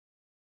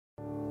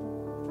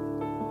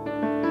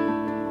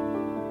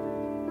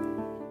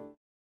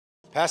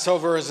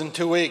Passover is in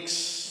 2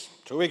 weeks,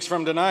 2 weeks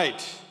from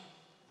tonight.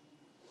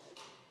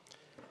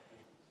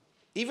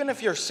 Even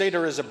if your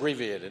Seder is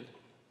abbreviated,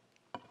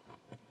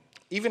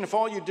 even if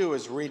all you do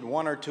is read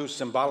 1 or 2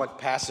 symbolic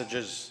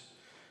passages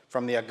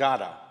from the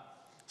Haggadah,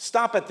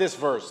 stop at this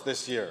verse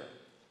this year.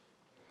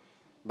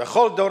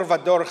 Bechol dor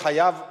vador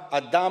chayav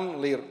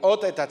adam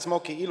lirot et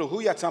atzmo ki'ilu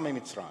hu yatsa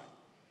miMitzrayim.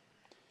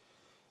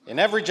 In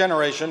every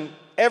generation,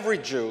 every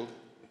Jew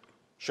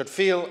should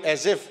feel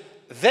as if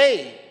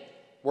they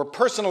were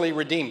personally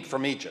redeemed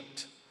from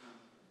Egypt.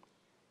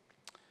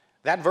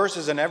 That verse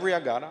is in every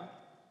Haggadah.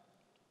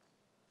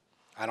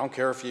 I don't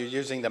care if you're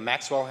using the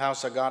Maxwell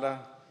House Haggadah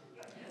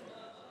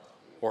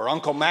or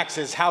Uncle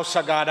Max's House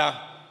Haggadah,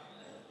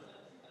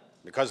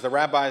 because the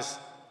rabbis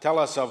tell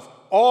us of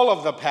all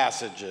of the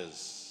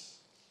passages.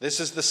 This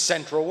is the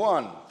central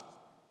one.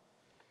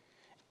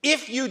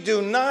 If you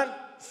do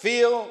not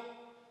feel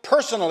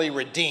personally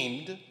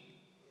redeemed,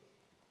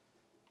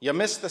 you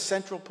miss the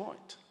central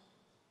point.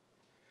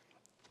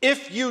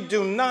 If you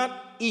do not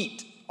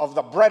eat of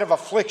the bread of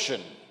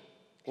affliction,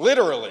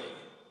 literally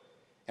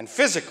and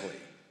physically,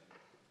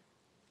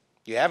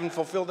 you haven't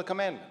fulfilled the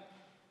commandment.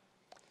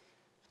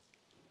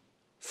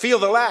 Feel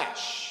the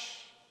lash.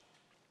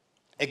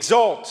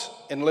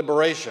 Exult in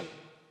liberation.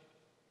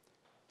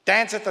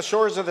 Dance at the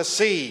shores of the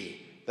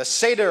sea. The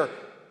Seder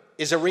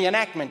is a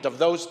reenactment of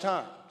those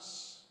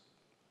times.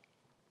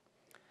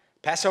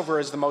 Passover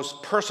is the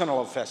most personal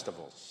of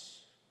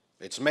festivals.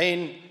 Its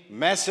main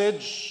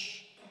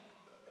message: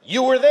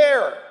 you were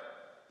there.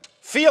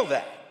 Feel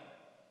that.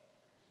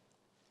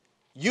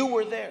 You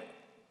were there.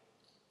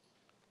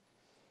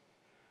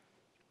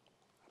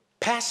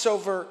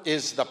 Passover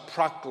is the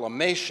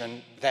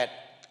proclamation that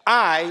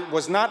I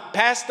was not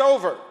passed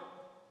over.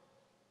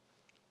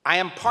 I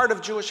am part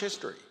of Jewish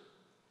history.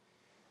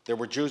 There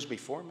were Jews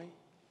before me.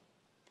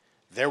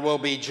 There will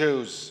be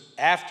Jews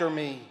after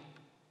me.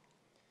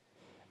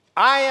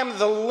 I am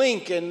the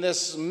link in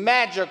this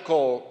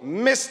magical,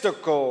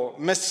 mystical,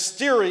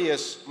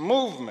 mysterious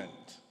movement.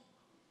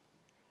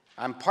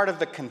 I'm part of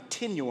the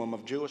continuum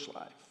of Jewish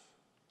life.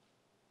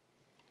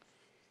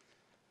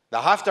 The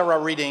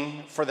Haftarah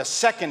reading for the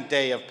second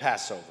day of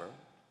Passover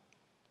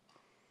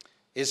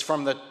is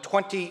from the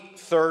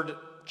 23rd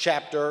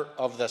chapter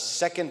of the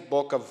second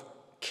book of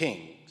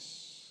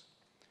Kings.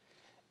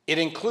 It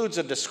includes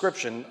a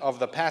description of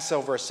the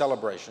Passover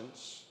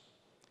celebrations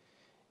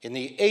in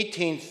the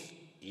 18th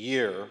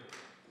year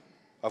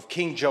of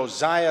King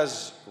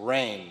Josiah's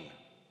reign,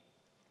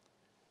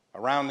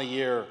 around the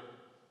year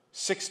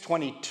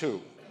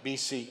 622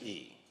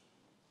 BCE.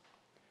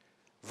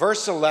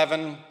 Verse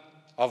 11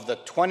 of the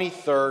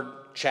 23rd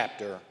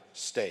chapter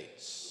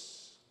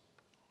states,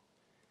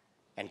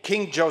 "And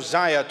King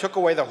Josiah took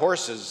away the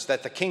horses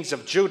that the kings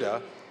of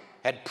Judah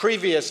had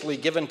previously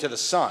given to the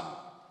sun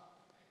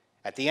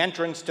at the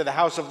entrance to the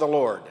house of the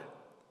Lord.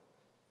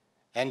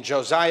 And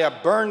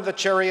Josiah burned the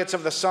chariots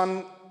of the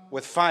sun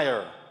with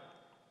fire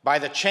by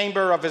the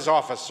chamber of his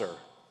officer,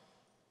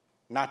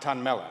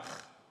 Natan Melech."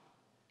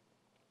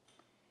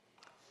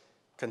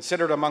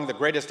 Considered among the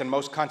greatest and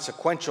most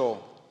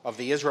consequential of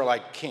the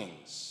Israelite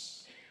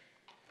kings,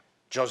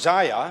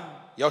 Josiah,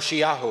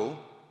 Yoshiyahu,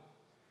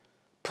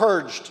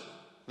 purged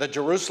the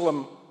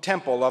Jerusalem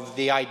temple of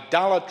the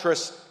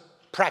idolatrous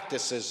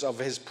practices of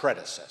his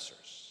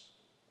predecessors.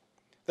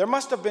 There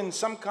must have been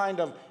some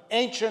kind of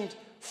ancient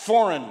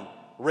foreign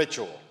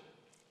ritual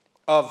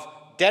of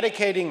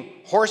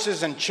dedicating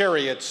horses and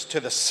chariots to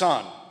the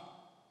sun.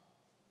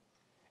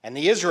 And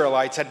the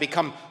Israelites had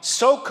become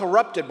so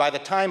corrupted by the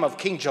time of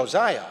King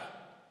Josiah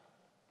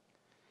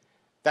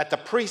that the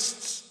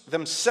priests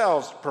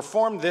themselves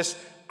performed this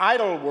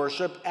idol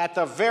worship at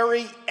the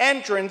very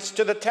entrance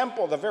to the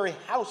temple, the very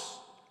house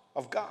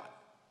of God.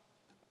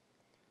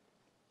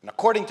 And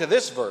according to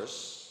this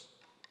verse,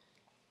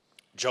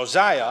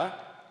 Josiah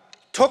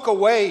took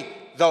away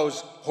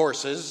those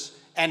horses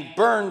and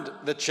burned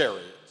the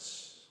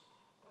chariots.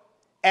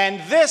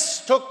 And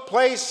this took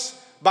place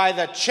by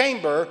the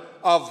chamber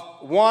of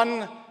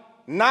one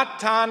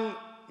Natan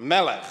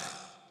Melech,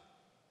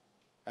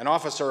 an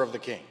officer of the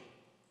king.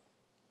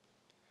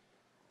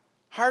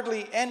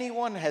 Hardly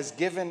anyone has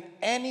given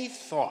any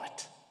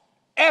thought,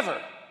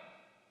 ever,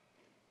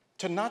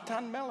 to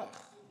Natan Melech.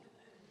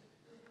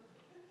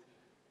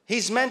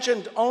 He's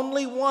mentioned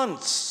only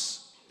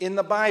once in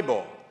the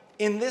Bible,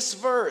 in this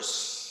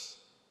verse.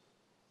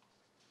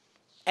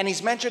 And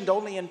he's mentioned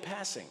only in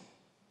passing.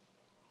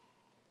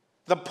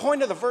 The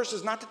point of the verse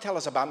is not to tell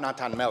us about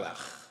Natan Melech.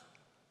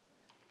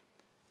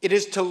 It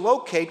is to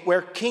locate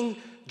where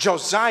King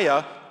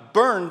Josiah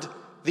burned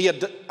the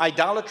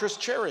idolatrous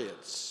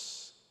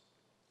chariots.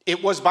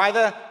 It was by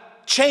the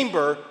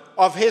chamber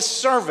of his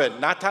servant,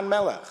 Natan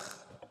Melech.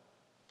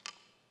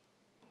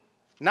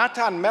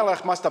 Natan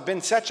Melech must have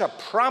been such a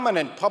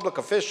prominent public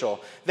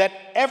official that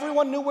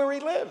everyone knew where he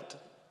lived.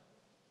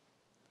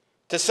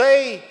 To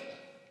say,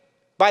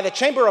 by the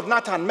chamber of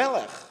Natan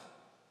Melech,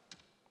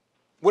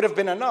 would have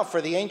been enough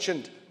for the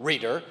ancient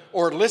reader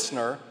or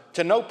listener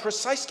to know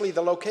precisely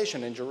the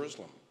location in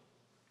Jerusalem.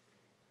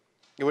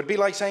 It would be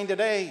like saying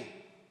today,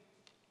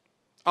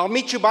 I'll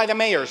meet you by the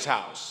mayor's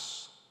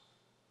house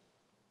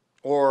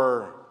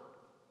or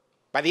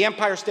by the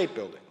Empire State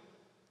Building.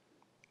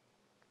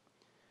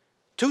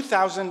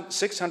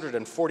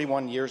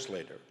 2,641 years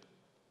later,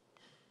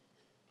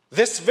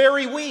 this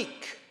very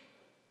week,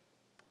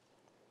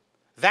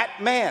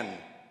 that man,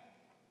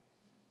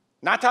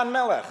 Natan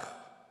Melech,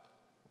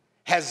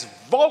 has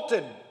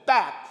vaulted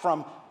back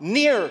from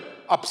near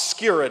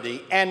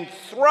obscurity and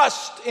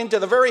thrust into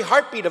the very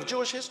heartbeat of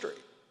Jewish history.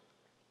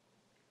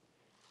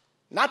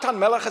 Natan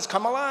Melech has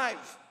come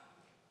alive,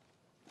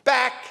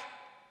 back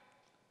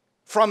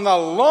from the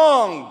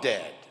long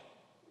dead.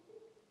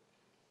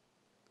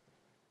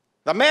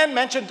 The man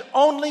mentioned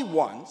only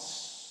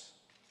once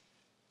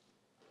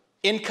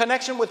in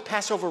connection with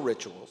Passover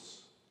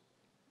rituals,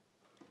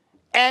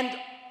 and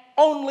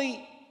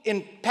only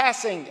in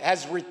passing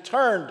has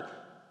returned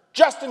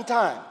just in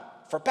time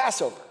for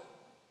Passover.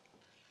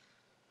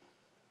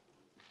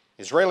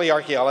 Israeli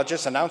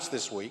archaeologists announced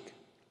this week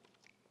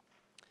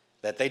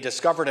that they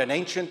discovered an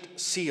ancient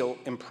seal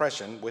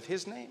impression with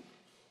his name,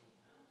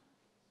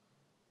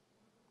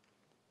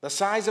 the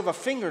size of a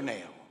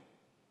fingernail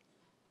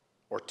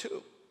or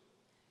two.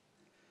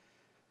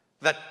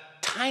 The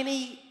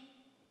tiny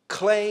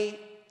clay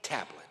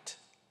tablet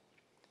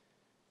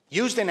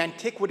used in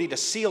antiquity to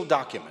seal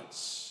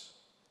documents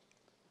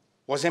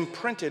was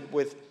imprinted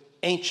with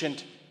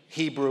ancient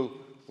Hebrew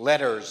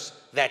letters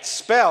that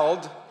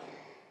spelled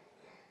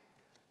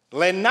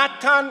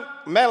Lenatan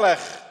Melech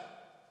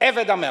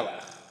Eved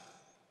HaMelech,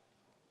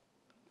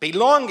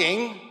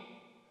 belonging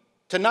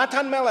to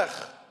Natan Melech,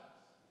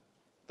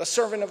 the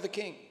servant of the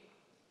king.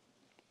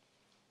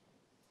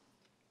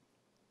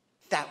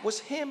 That was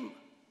him.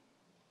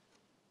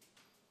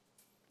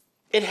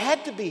 It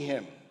had to be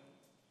him.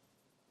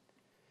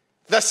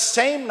 The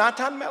same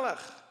Natan Melech,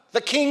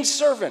 the king's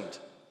servant,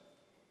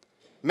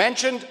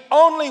 mentioned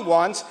only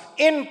once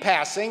in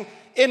passing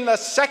in the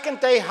second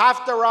day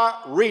Haftarah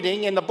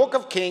reading in the book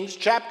of Kings,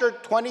 chapter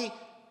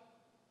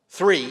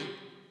 23,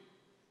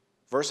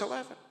 verse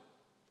 11.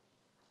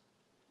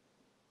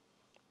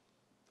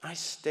 I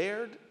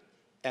stared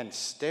and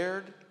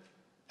stared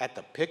at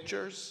the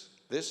pictures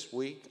this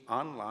week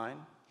online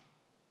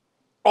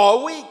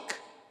all week.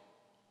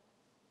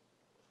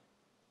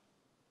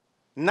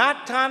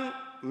 Natan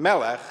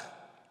Melech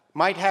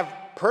might have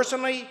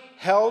personally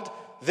held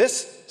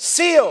this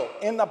seal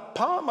in the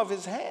palm of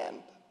his hand.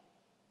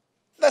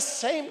 The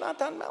same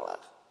Natan Melech.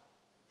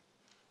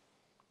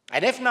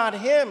 And if not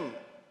him,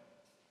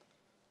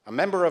 a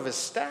member of his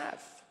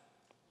staff,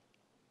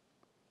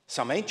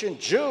 some ancient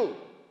Jew,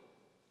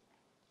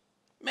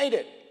 made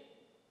it.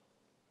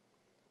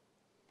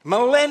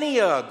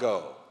 Millennia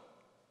ago,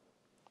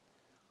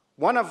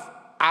 one of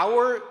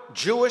our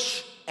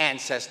Jewish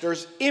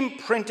ancestors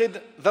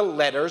imprinted the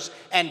letters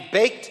and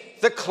baked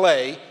the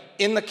clay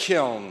in the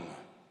kiln.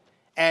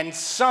 And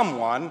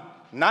someone,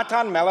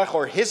 Natan Melech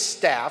or his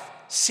staff,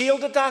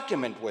 sealed a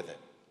document with it.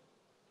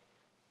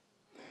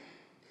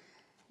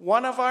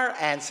 One of our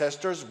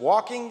ancestors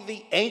walking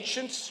the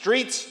ancient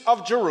streets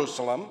of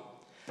Jerusalem,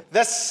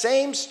 the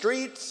same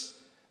streets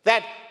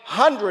that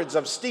hundreds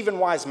of Stephen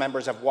Wise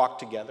members have walked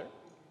together.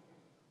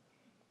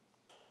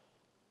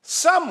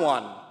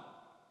 Someone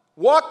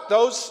walked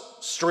those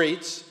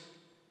streets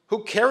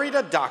who carried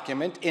a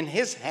document in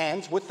his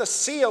hands with the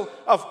seal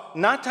of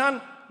Natan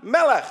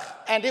Melech,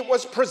 and it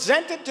was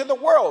presented to the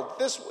world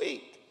this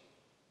week.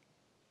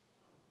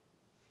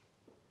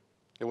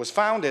 It was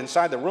found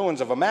inside the ruins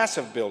of a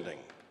massive building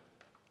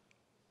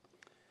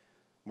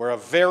where a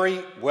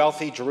very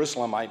wealthy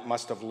Jerusalemite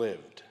must have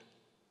lived.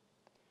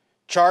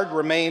 Charred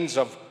remains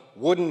of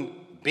wooden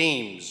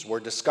beams were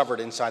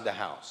discovered inside the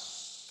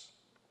house.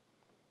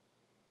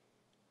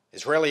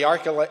 Israeli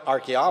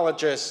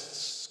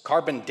archaeologists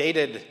carbon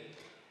dated,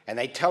 and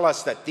they tell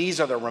us that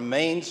these are the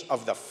remains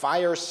of the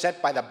fire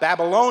set by the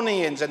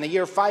Babylonians in the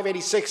year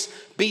 586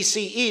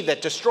 BCE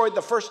that destroyed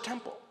the first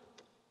temple.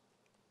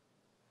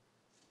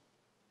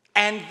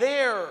 And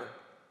there,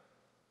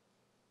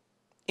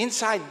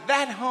 inside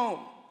that home,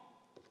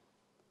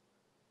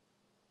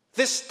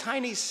 this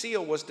tiny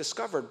seal was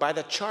discovered by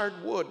the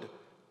charred wood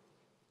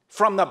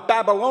from the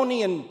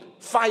Babylonian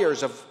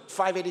fires of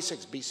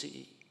 586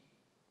 BCE.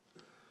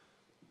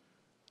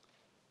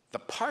 The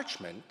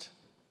parchment,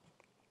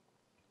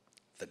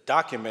 the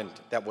document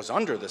that was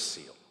under the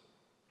seal,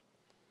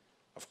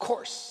 of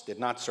course, did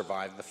not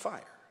survive the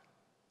fire.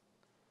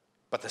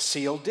 But the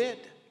seal did.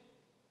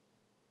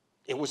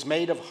 It was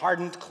made of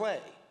hardened clay.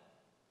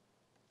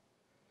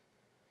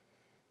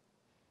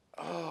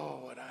 Oh,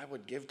 what I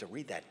would give to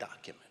read that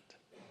document.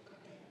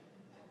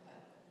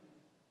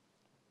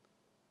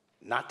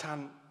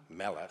 Natan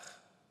Melech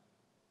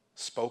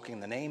spoke in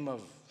the name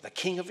of the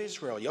king of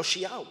Israel,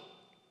 Yoshiyahu,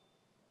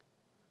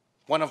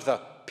 one of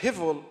the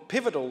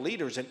pivotal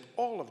leaders in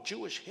all of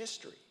Jewish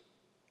history.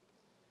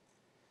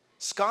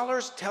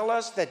 Scholars tell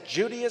us that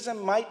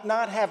Judaism might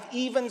not have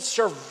even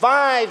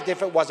survived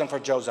if it wasn't for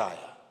Josiah,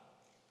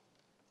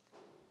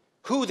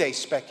 who, they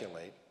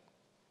speculate,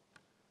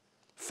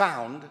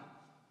 found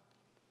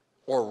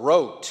or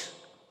wrote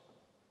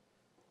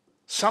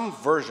some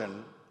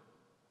version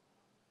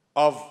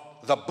of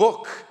the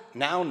book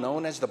now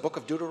known as the book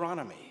of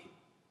Deuteronomy,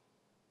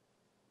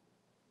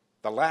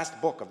 the last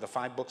book of the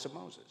 5 books of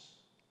Moses,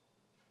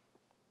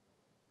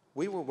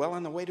 we were well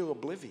on the way to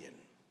oblivion.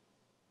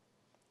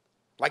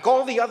 Like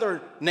all the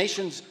other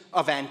nations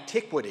of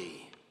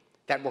antiquity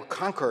that were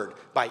conquered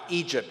by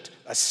Egypt,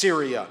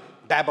 Assyria,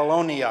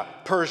 Babylonia,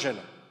 Persia,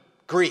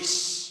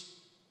 Greece,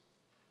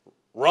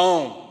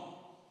 Rome,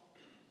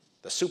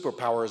 the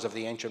superpowers of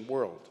the ancient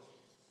world.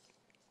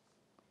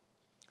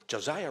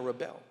 Josiah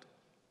rebelled.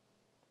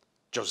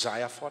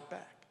 Josiah fought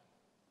back.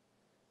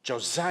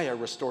 Josiah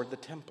restored the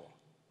temple.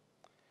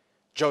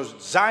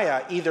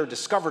 Josiah either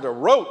discovered or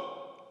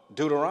wrote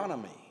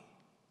Deuteronomy.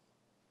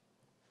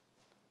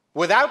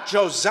 Without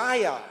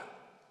Josiah,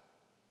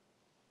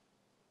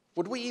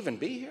 would we even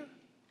be here?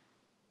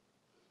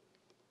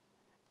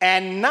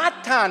 And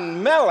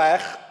Natan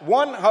Melech,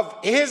 one of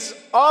his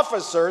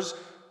officers,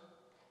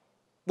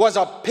 was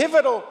a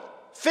pivotal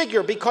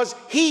figure because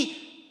he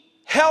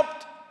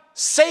helped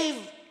save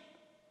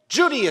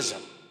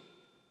Judaism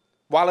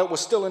while it was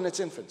still in its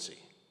infancy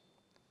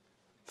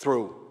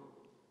through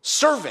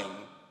serving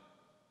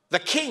the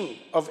king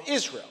of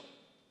Israel,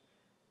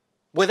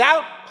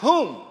 without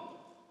whom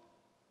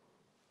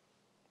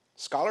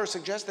scholars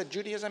suggest that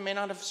Judaism may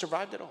not have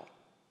survived at all.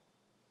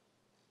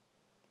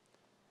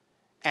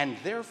 And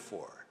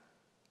therefore,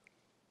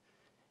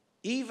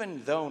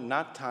 even though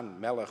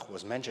Natan Melech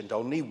was mentioned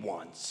only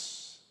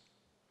once,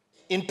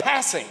 in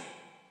passing,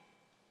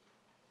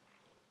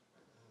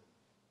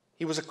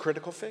 he was a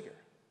critical figure.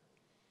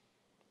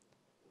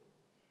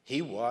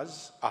 He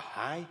was a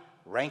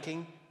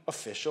high-ranking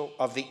official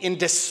of the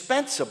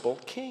indispensable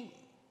king.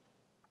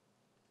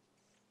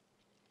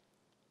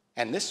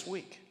 And this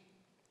week,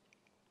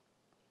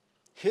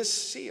 his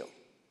seal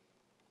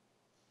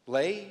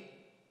lay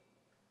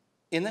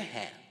in the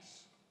hands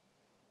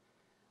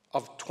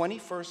of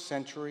 21st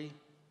century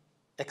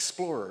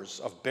explorers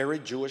of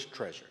buried Jewish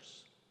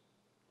treasures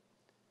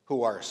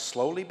who are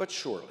slowly but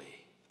surely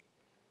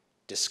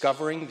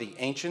discovering the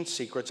ancient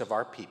secrets of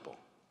our people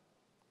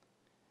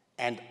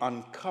and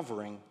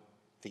uncovering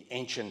the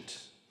ancient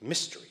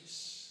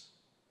mysteries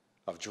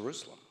of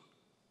Jerusalem.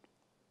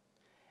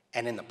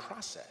 And in the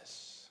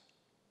process,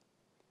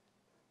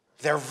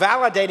 they're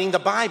validating the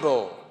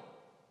Bible,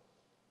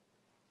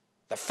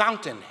 the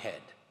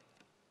fountainhead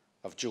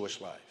of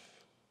Jewish life.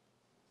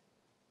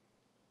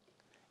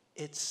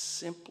 It's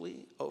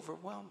simply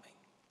overwhelming.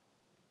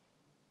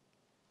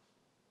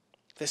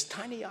 This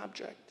tiny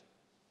object,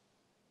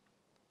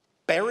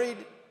 buried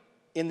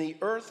in the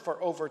earth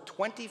for over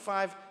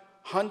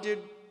 2,500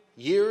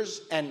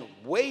 years and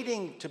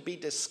waiting to be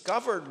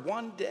discovered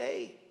one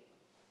day.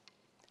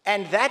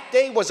 And that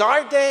day was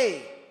our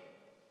day.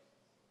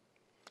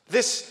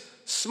 This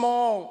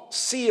small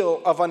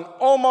seal of an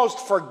almost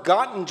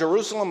forgotten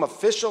Jerusalem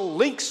official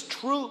links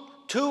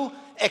two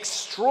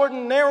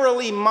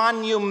extraordinarily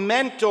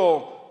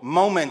monumental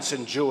moments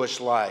in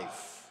Jewish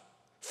life.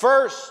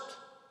 First,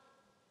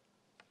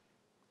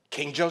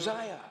 King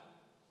Josiah,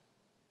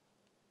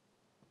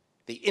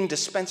 the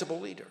indispensable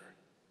leader,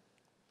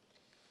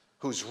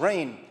 whose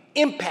reign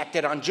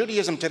impacted on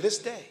Judaism to this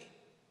day.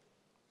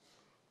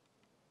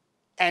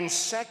 And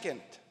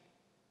second,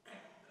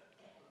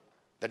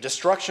 the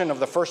destruction of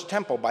the first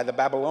temple by the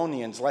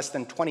Babylonians less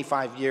than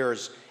 25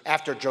 years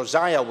after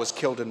Josiah was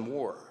killed in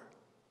war.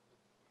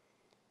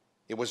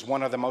 It was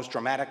one of the most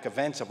dramatic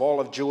events of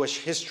all of Jewish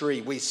history.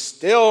 We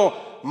still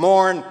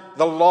mourn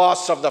the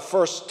loss of the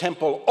first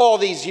temple all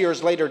these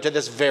years later to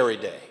this very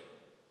day.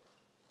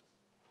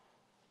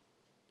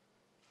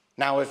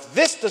 Now, if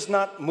this does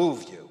not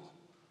move you,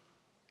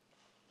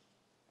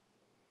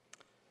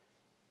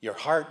 your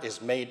heart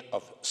is made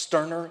of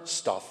sterner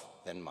stuff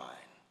than mine.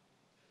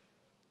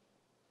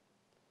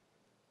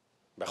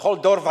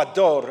 Bechol dor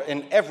vador,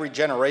 in every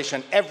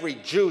generation, every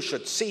Jew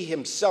should see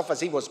himself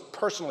as he was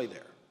personally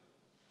there.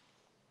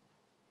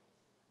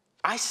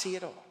 I see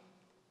it all.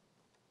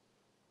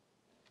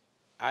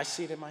 I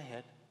see it in my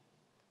head.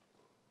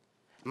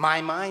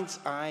 My mind's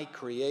eye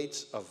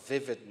creates a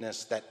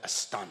vividness that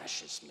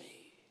astonishes me.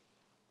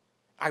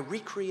 I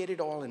recreate it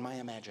all in my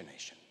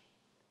imagination.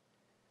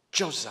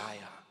 Josiah,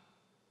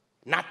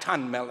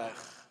 Natan Melech,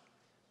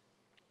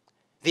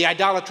 the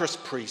idolatrous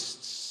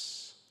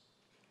priests,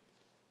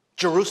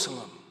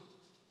 Jerusalem.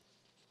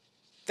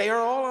 They are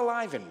all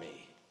alive in me.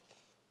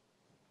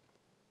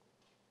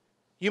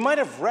 You might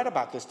have read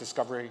about this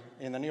discovery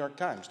in the New York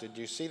Times. Did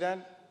you see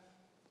that?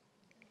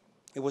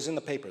 It was in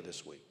the paper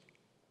this week.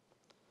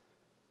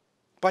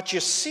 But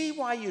you see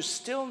why you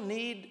still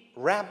need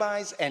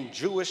rabbis and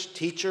Jewish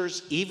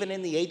teachers, even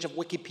in the age of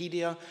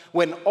Wikipedia,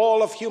 when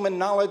all of human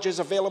knowledge is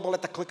available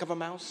at the click of a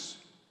mouse?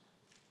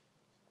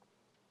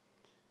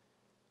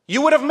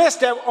 You would have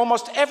missed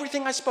almost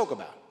everything I spoke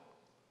about.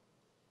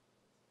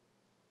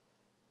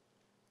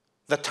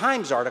 The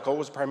Times article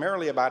was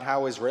primarily about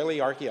how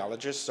Israeli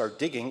archaeologists are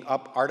digging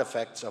up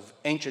artifacts of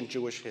ancient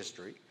Jewish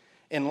history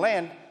in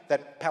land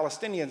that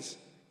Palestinians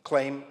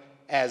claim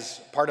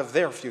as part of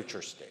their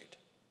future state.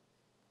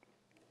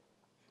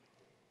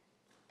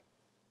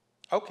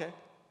 Okay.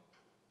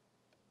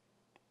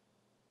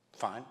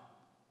 Fine.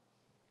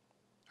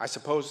 I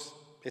suppose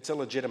it's a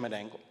legitimate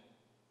angle.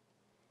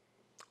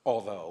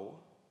 Although,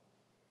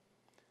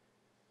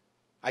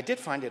 I did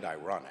find it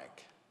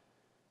ironic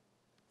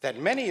that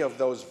many of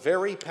those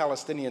very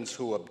Palestinians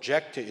who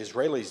object to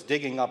Israelis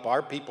digging up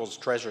our people's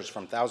treasures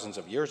from thousands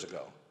of years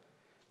ago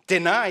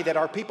deny that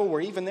our people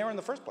were even there in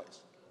the first place.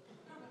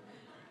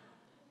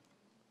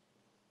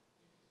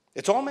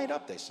 It's all made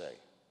up, they say.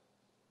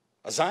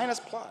 A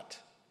Zionist plot,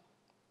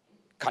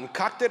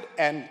 concocted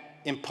and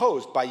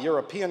imposed by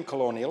European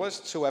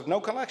colonialists who have no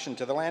connection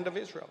to the land of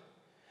Israel.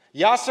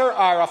 Yasser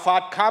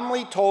Arafat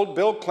calmly told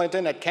Bill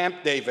Clinton at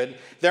Camp David,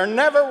 there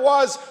never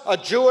was a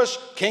Jewish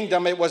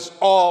kingdom, it was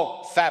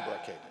all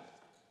fabricated.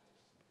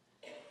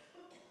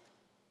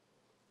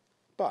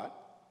 But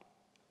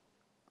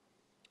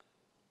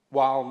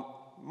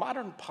while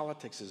modern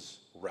politics is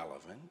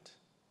relevant,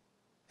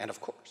 and of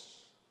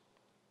course,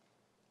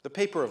 the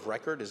paper of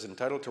record is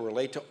entitled to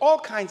relate to all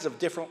kinds of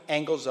different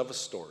angles of a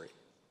story.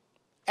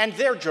 And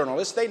they're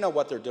journalists, they know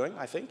what they're doing,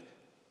 I think.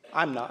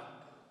 I'm not.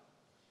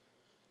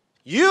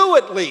 You,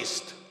 at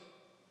least,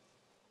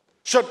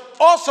 should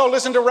also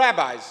listen to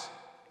rabbis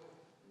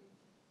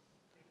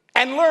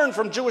and learn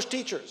from Jewish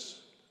teachers.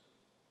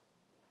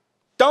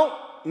 Don't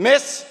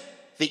miss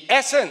the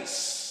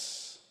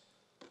essence.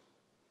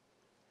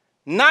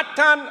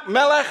 Natan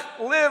Melech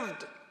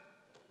lived.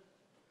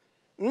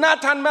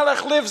 Natan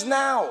Melech lives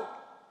now.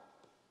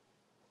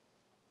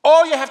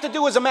 All you have to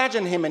do is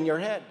imagine him in your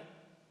head.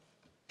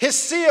 His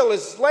seal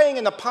is laying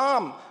in the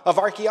palm of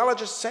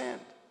archaeologist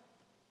sand.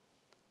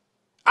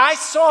 I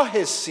saw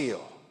his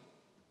seal.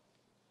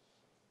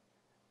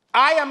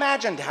 I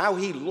imagined how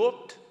he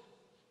looked,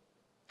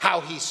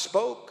 how he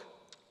spoke,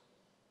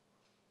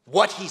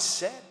 what he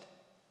said.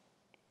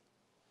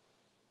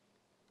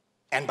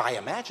 And by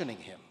imagining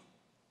him,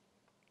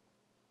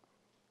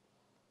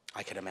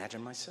 I can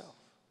imagine myself.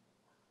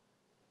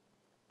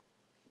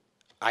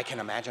 I can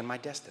imagine my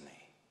destiny.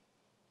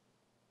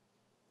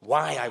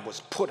 Why I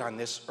was put on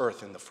this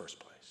earth in the first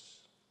place.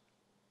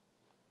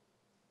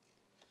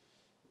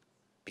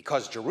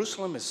 Because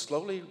Jerusalem is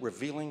slowly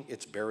revealing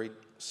its buried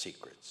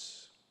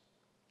secrets.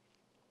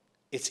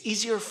 It's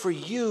easier for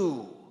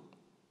you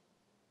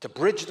to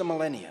bridge the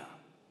millennia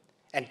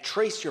and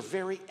trace your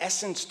very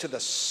essence to the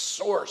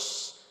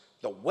source,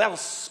 the well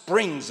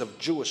springs of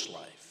Jewish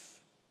life.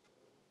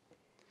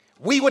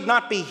 We would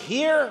not be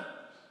here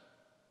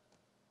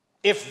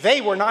if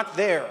they were not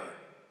there.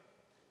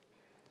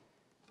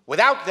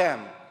 Without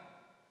them,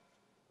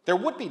 there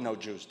would be no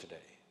Jews today.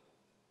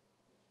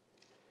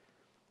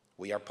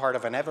 We are part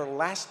of an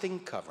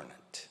everlasting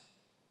covenant.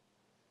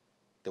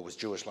 There was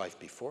Jewish life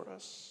before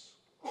us.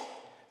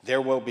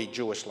 There will be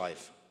Jewish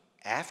life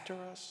after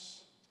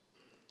us.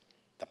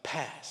 The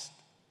past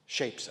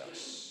shapes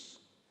us.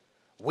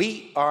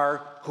 We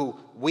are who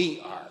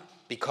we are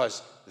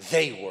because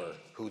they were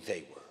who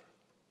they were.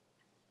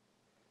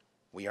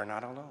 We are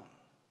not alone.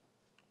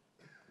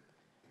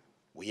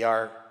 We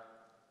are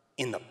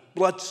in the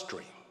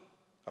bloodstream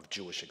of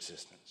Jewish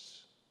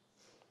existence.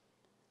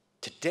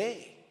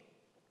 Today,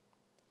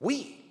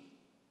 we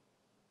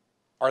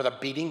are the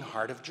beating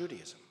heart of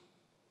Judaism.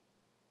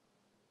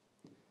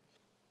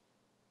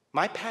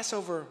 My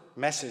Passover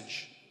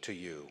message to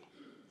you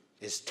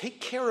is take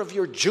care of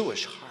your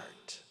Jewish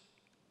heart.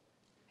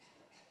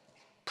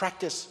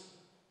 Practice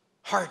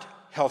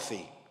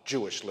heart-healthy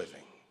Jewish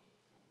living.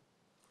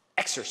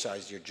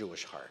 Exercise your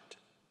Jewish heart.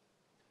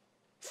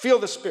 Feel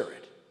the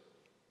Spirit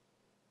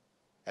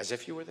as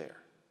if you were there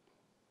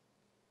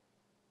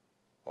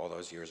all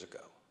those years ago.